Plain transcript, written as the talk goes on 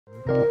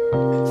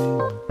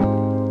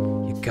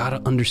got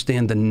to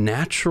understand the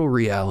natural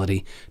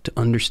reality to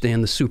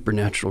understand the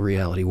supernatural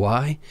reality.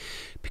 Why?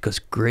 Because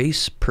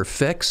grace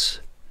perfects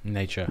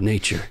nature.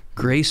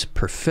 Grace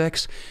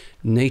perfects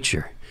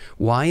nature.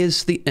 Why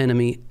is the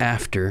enemy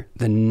after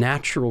the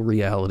natural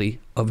reality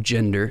of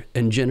gender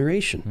and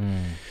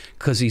generation?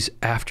 Because he's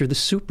after the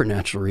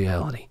supernatural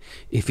reality.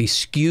 If he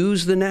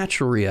skews the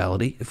natural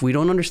reality, if we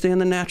don't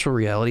understand the natural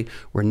reality,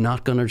 we're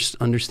not going to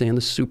understand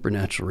the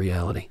supernatural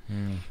reality.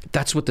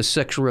 That's what the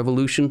sexual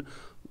revolution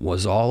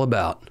was all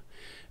about.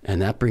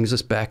 And that brings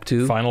us back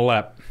to final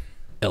lap.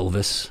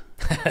 Elvis,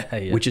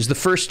 which is the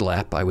first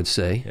lap, I would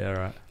say. Yeah,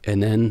 right.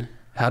 And then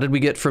how did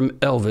we get from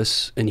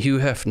Elvis and Hugh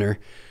Hefner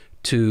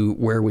to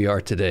where we are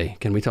today?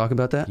 Can we talk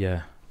about that?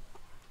 Yeah.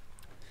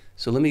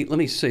 So let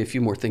me say a few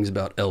more things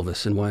about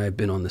Elvis and why I've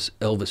been on this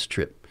Elvis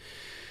trip.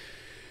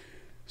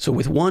 So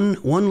with one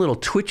little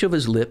twitch of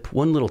his lip,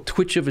 one little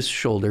twitch of his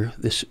shoulder,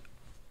 this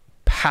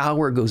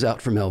power goes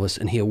out from Elvis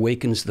and he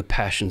awakens the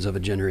passions of a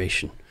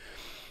generation.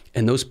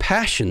 And those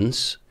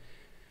passions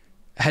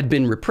had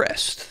been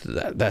repressed.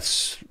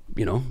 That's,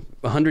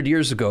 100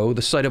 years ago,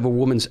 the sight of a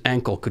woman's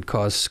ankle could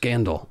cause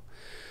scandal.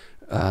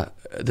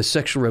 The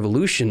sexual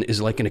revolution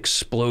is like an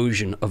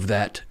explosion of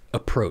that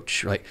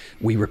approach, right?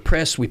 We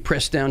repress, we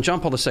press down.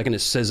 John Paul II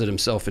says it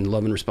himself in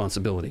Love and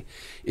Responsibility.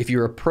 If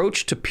your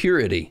approach to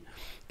purity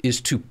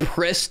is to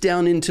press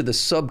down into the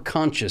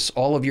subconscious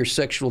all of your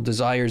sexual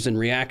desires and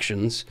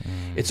reactions,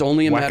 it's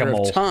only a matter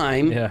of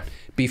time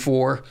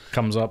before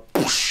comes up.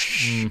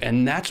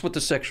 And that's what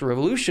the sexual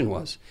revolution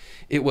was.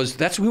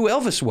 That's who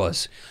Elvis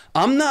was.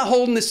 I'm not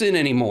holding this in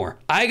anymore.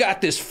 I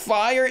got this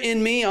fire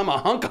in me. I'm a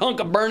hunk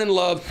of burning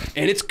love,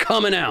 and it's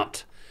coming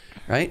out,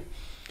 right?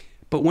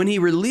 But when he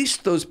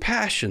released those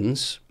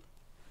passions,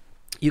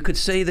 you could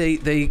say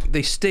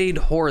they stayed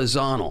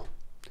horizontal.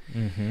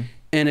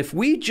 And if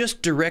we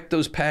just direct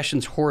those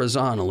passions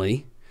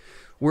horizontally,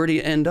 where do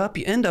you end up?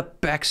 You end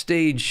up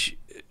backstage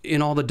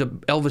in all the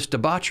Elvis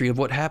debauchery of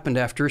what happened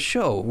after a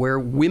show, where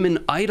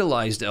women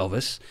idolized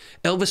Elvis.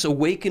 Elvis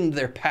awakened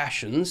their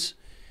passions,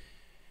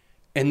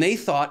 and they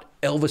thought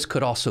Elvis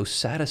could also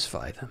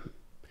satisfy them.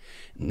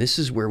 And this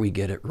is where we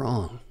get it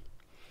wrong.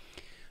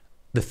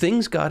 The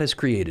things God has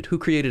created. Who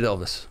created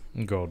Elvis?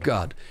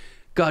 God.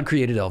 God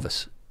created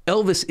Elvis.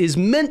 Elvis is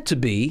meant to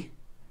be,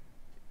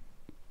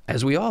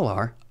 as we all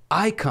are,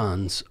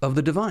 icons of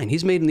the divine.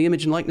 He's made in the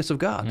image and likeness of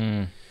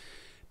God.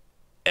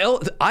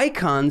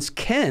 Icons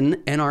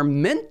can and are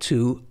meant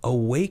to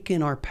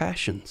awaken our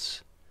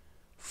passions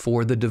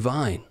for the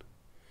divine.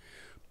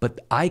 But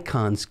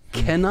icons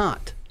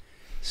cannot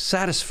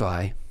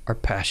satisfy our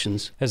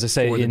passions, as I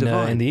say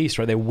in the East,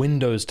 right? They're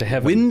windows to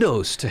heaven.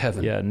 Windows to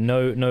heaven. Yeah.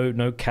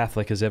 No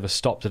Catholic has ever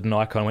stopped at an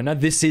icon and went, "No,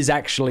 this is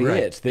actually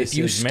it. This if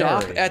you is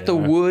stop Mary, at the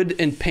wood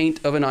and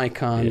paint of an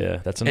icon,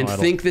 that's an and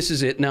idol. think this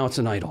is it, now it's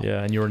an idol.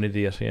 Yeah, and you're an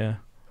idiot. Yeah.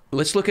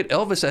 Let's look at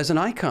Elvis as an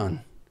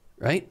icon,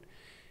 right?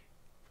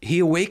 He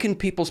awakened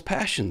people's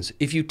passions.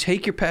 If you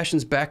take your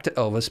passions back to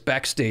Elvis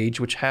backstage,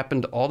 which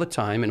happened all the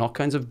time and all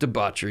kinds of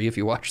debauchery, if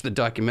you watch the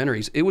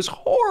documentaries, it was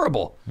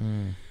horrible.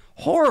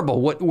 Horrible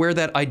where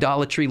that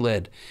idolatry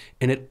led.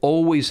 And it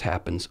always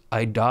happens.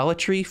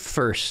 Idolatry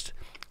first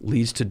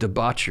leads to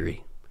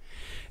debauchery.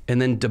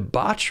 And then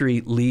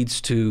debauchery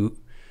leads to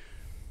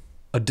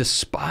a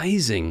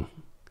despising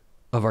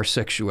of our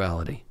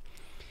sexuality.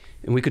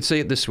 And we could say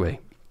it this way.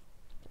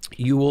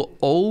 You will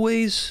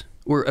always,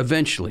 or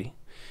eventually,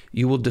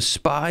 you will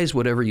despise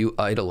whatever you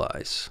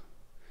idolize.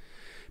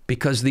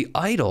 Because the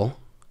idol,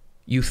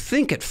 you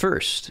think at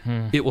first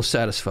it will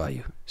satisfy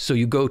you. So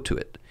you go to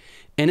it.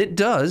 And it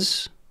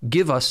does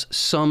give us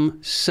some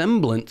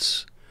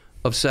semblance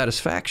of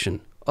satisfaction.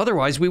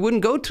 Otherwise, we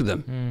wouldn't go to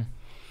them.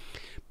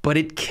 But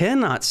it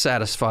cannot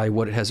satisfy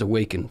what it has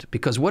awakened,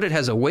 because what it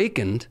has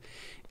awakened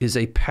is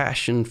a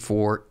passion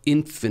for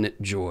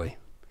infinite joy,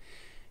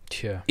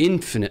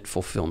 infinite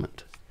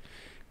fulfillment.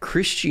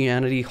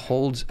 Christianity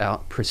holds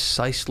out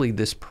precisely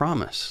this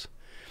promise,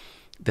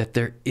 that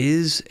there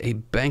is a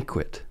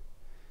banquet.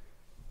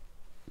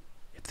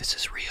 If this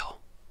is real,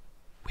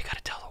 we got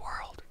to tell the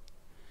world.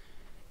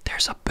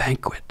 There's a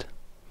banquet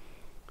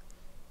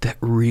that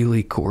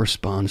really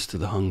corresponds to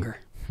the hunger.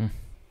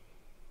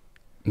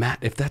 Matt,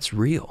 if that's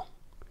real,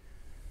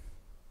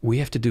 we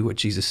have to do what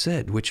Jesus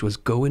said, which was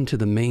go into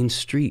the main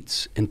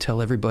streets and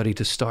tell everybody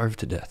to starve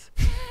to death.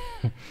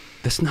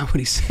 That's not what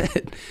he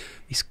said.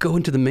 He's go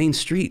into the main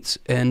streets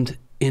and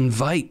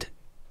invite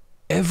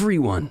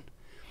everyone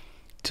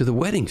to the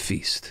wedding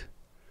feast.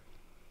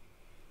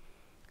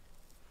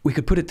 We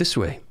could put it this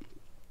way.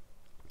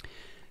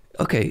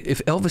 Okay,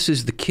 if Elvis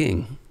is the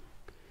king,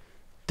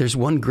 there's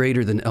one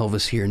greater than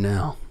Elvis here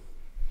now.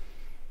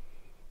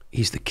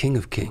 He's the King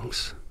of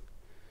Kings,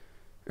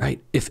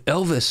 right? If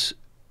Elvis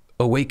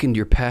awakened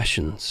your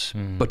passions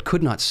but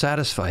could not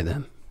satisfy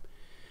them,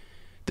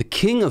 the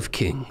King of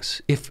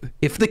Kings, if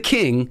the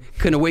king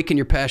can awaken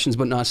your passions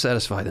but not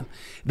satisfy them,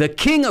 the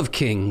King of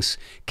Kings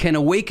can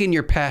awaken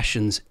your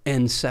passions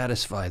and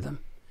satisfy them.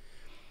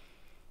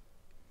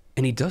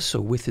 And he does so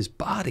with his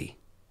body.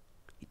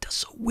 He does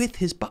so with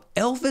his body.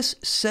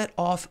 Elvis set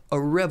off a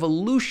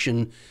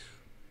revolution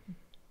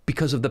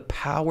because of the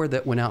power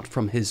that went out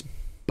from his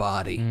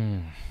body.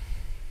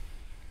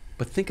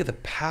 But think of the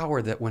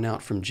power that went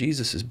out from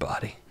Jesus's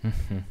body.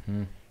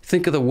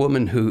 Think of the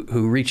woman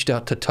who reached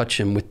out to touch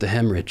him with the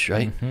hemorrhage,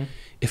 right?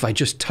 If I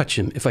just touch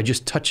him,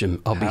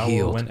 I'll be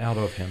healed. Power went out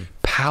of him.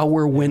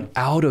 Power went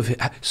out of him.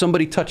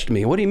 Somebody touched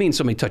me. What do you mean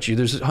somebody touched you?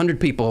 There's 100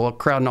 people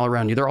crowding all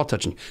around you. They're all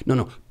touching you.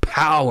 No.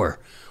 Power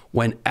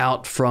went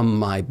out from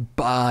my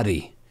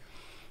body.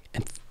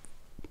 And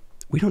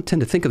we don't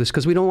tend to think of this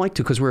because we don't like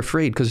to, because we're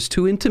afraid, because it's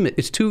too intimate.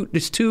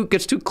 Gets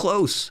too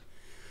close.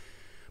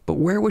 But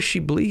where was she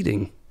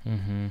bleeding?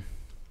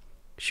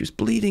 She was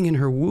bleeding in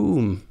her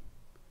womb.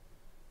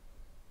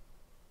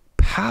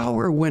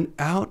 Power went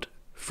out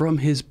from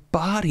his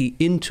body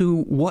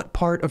into what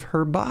part of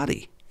her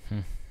body?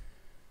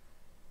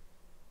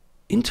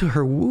 Into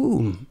her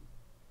womb.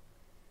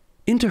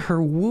 Into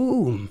her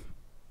womb.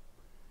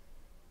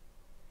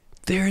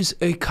 There's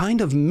a kind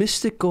of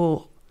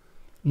mystical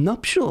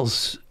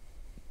nuptials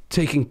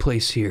taking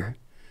place here.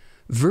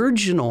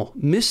 Virginal,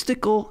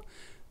 mystical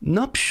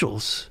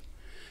nuptials.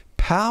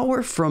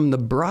 Power from the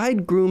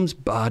bridegroom's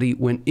body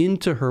went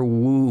into her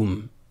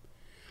womb.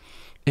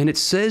 And it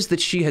says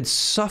that she had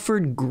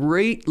suffered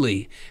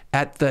greatly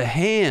at the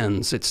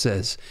hands, it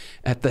says,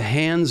 at the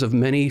hands of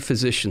many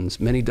physicians,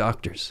 many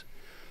doctors.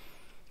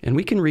 And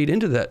we can read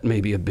into that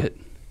maybe a bit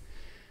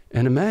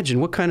and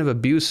imagine what kind of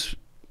abuse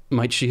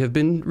might she have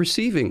been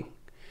receiving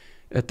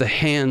at the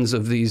hands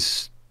of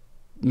these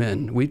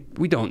men.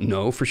 We don't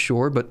know for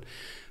sure, but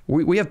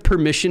we have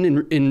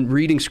permission in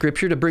reading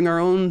Scripture to bring our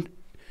own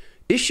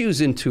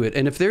issues into it.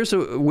 And if there's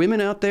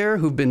women out there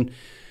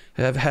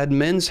have had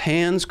men's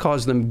hands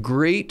cause them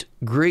great,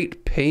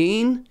 great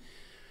pain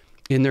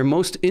in their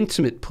most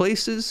intimate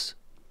places,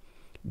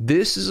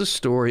 this is a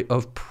story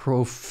of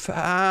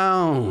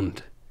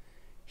profound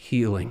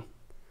healing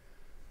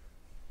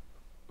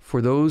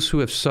for those who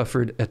have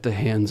suffered at the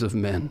hands of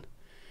men.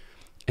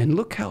 And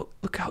look how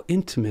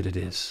intimate it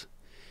is.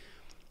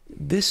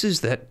 This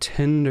is that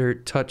tender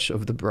touch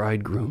of the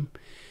bridegroom.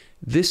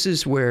 This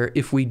is where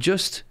if we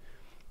just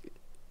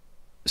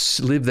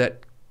live that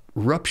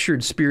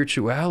ruptured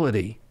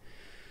spirituality,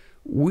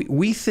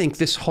 we think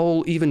this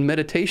whole even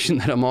meditation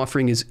that I'm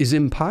offering is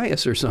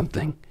impious or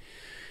something.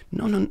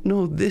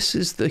 No, this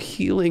is the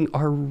healing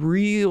our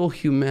real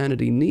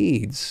humanity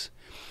needs.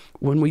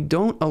 When we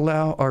don't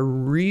allow our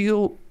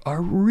real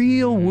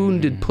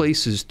wounded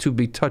places to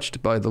be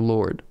touched by the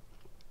Lord.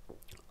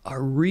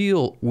 Our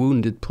real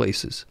wounded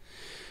places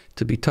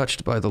to be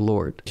touched by the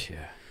Lord.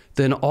 Yeah.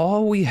 Then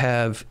all we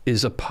have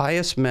is a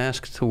pious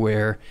mask to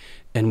wear,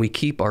 and we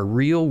keep our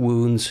real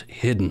wounds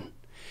hidden.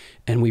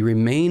 And we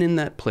remain in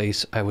that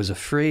place. I was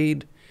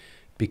afraid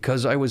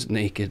because I was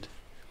naked,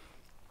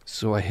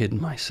 so I hid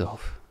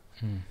myself.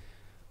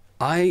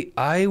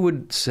 I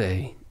would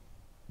say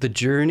the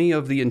journey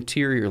of the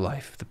interior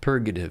life, the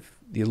purgative,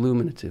 the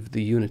illuminative,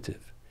 the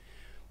unitive,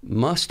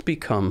 must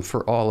become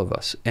for all of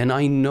us. And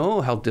I know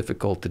how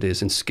difficult it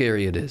is and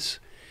scary it is.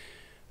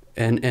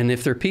 And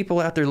if there are people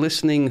out there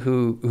listening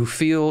who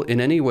feel in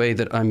any way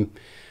that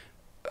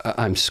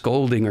I'm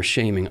scolding or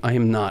shaming, I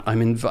am not.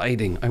 I'm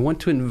inviting. I want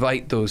to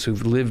invite those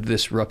who've lived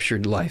this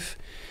ruptured life.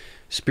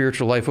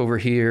 Spiritual life over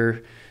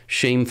here,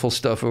 shameful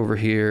stuff over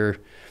here.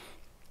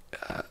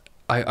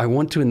 I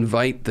want to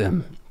invite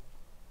them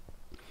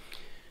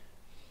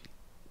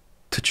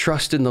to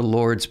trust in the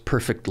Lord's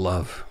perfect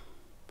love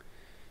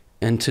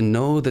and to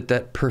know that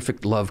that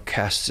perfect love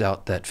casts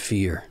out that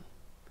fear,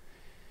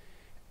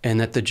 and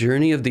that the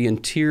journey of the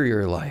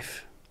interior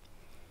life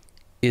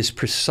is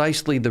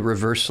precisely the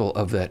reversal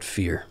of that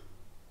fear.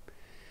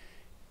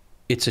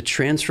 It's a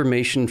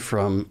transformation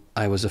from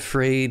I was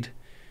afraid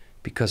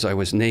because I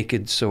was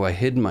naked, so I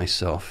hid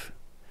myself.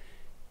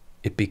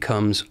 It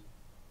becomes,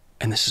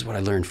 and this is what I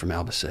learned from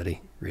Albacete,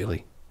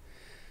 really.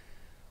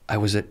 I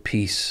was at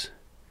peace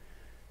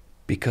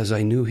because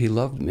I knew he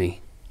loved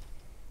me,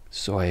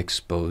 so I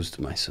exposed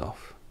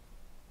myself.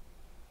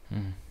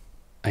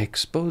 I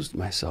exposed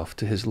myself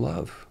to his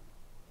love.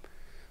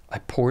 I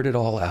poured it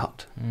all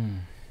out.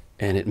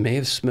 And it may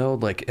have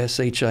smelled like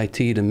shit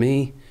to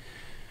me,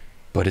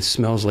 but it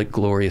smells like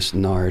glorious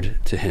nard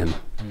to him.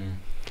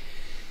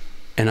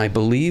 And I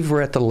believe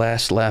we're at the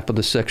last lap of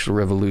the sexual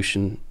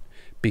revolution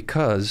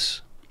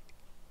because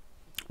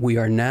we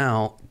are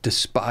now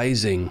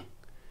despising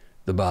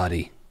the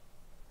body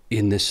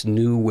in this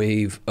new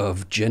wave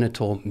of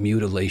genital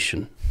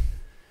mutilation.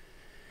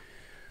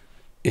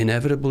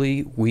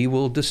 Inevitably, we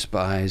will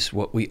despise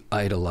what we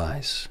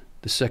idolize.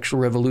 The sexual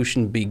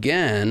revolution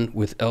began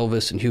with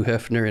Elvis and Hugh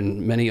Hefner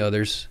and many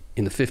others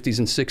in the 50s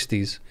and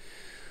 60s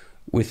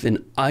with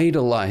an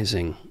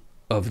idolizing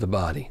of the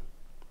body,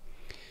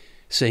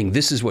 saying,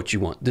 this is what you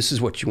want, this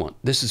is what you want,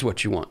 this is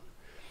what you want.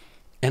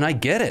 And I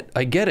get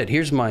it.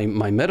 Here's my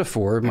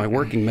metaphor, my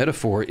working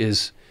metaphor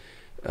is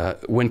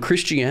when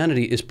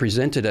Christianity is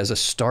presented as a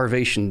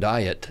starvation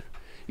diet,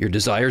 your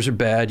desires are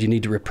bad, you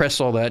need to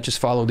repress all that, just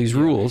follow these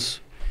rules.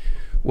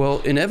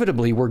 Well,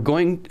 inevitably, we're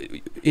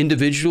going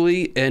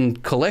individually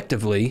and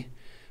collectively,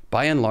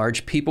 by and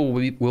large, people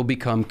will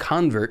become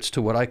converts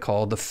to what I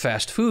call the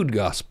fast food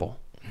gospel,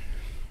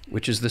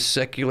 which is the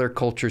secular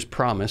culture's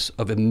promise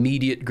of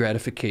immediate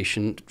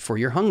gratification for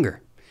your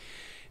hunger.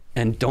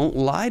 And don't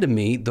lie to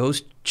me,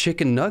 those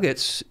chicken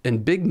nuggets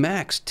and Big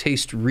Macs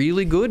taste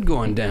really good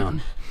going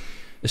down,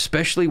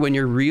 especially when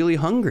you're really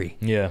hungry.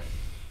 Yeah.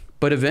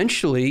 But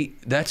eventually,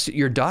 that's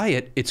your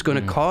diet. It's going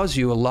to cause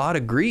you a lot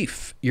of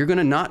grief. You're going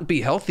to not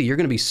be healthy. You're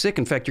going to be sick.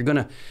 In fact,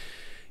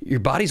 your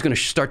body's going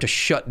to start to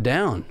shut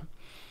down.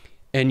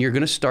 And you're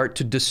going to start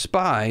to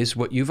despise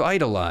what you've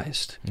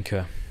idolized.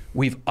 Okay.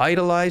 We've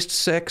idolized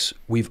sex.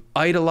 We've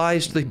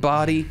idolized the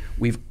body.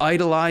 We've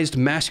idolized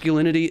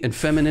masculinity and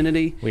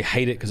femininity. We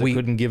hate it because it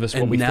couldn't give us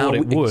what we thought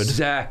it would.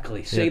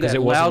 Exactly. Say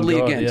that loudly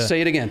again. Yeah.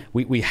 Say it again.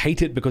 We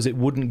hate it because it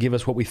wouldn't give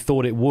us what we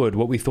thought it would,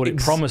 what we thought it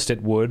promised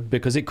it would,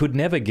 because it could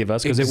never give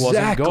us because it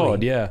wasn't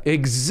God. Yeah.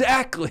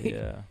 Exactly.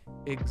 Yeah.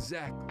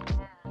 Exactly.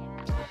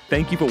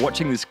 Thank you for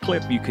watching this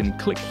clip. You can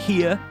click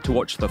here to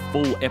watch the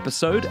full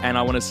episode. And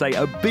I want to say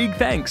a big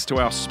thanks to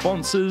our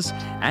sponsors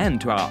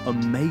and to our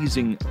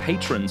amazing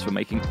patrons for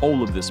making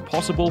all of this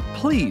possible.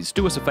 Please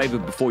do us a favor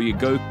before you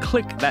go.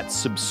 Click that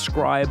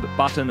subscribe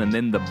button and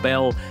then the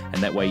bell.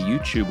 And that way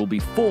YouTube will be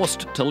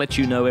forced to let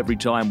you know every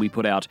time we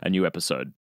put out a new episode.